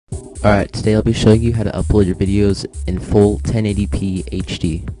Alright, today I'll be showing you how to upload your videos in full 1080p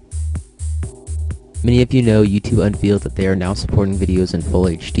HD. Many of you know YouTube unveiled that they are now supporting videos in full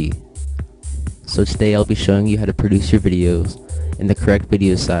HD. So today I'll be showing you how to produce your videos in the correct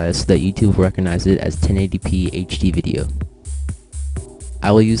video size so that YouTube will recognize it as 1080p HD video.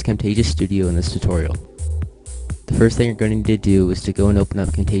 I will use Camtasia Studio in this tutorial. The first thing you're going to need to do is to go and open up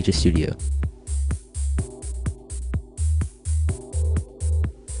Camtasia Studio.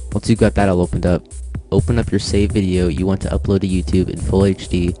 Once you've got that all opened up, open up your saved video you want to upload to YouTube in full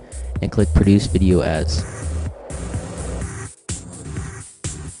HD and click Produce Video As.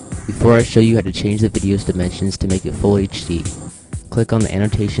 Before I show you how to change the video's dimensions to make it full HD, click on the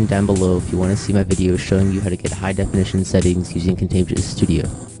annotation down below if you want to see my video showing you how to get high definition settings using Camtasia Studio.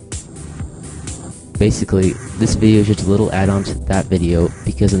 Basically, this video is just a little add-on to that video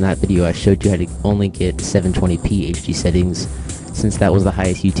because in that video I showed you how to only get 720p HD settings since that was the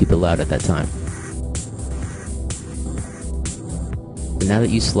highest YouTube allowed at that time. And now that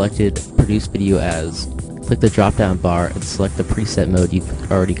you selected Produce Video As, click the drop down bar and select the preset mode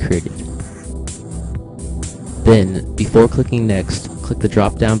you've already created. Then, before clicking Next, click the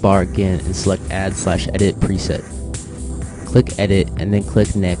drop down bar again and select Add/Edit Preset. Click Edit and then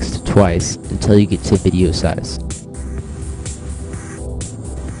click Next twice until you get to video size.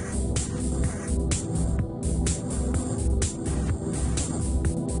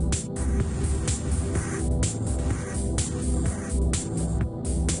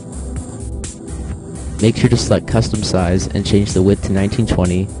 Make sure to select Custom Size and change the width to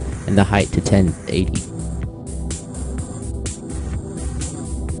 1920 and the height to 1080.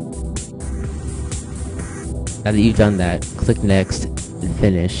 Now that you've done that, click Next and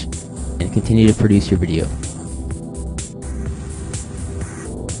Finish and continue to produce your video.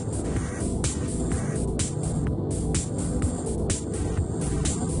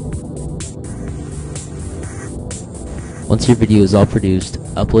 Once your video is all produced,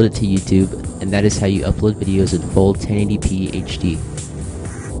 upload it to YouTube, and that is how you upload videos in full 1080p HD.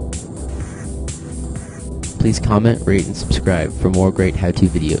 Please comment, rate, and subscribe for more great how-to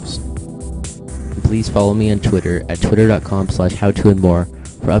videos. And please follow me on Twitter at twitter.com/howtoandmore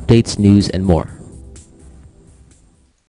for updates, news, and more.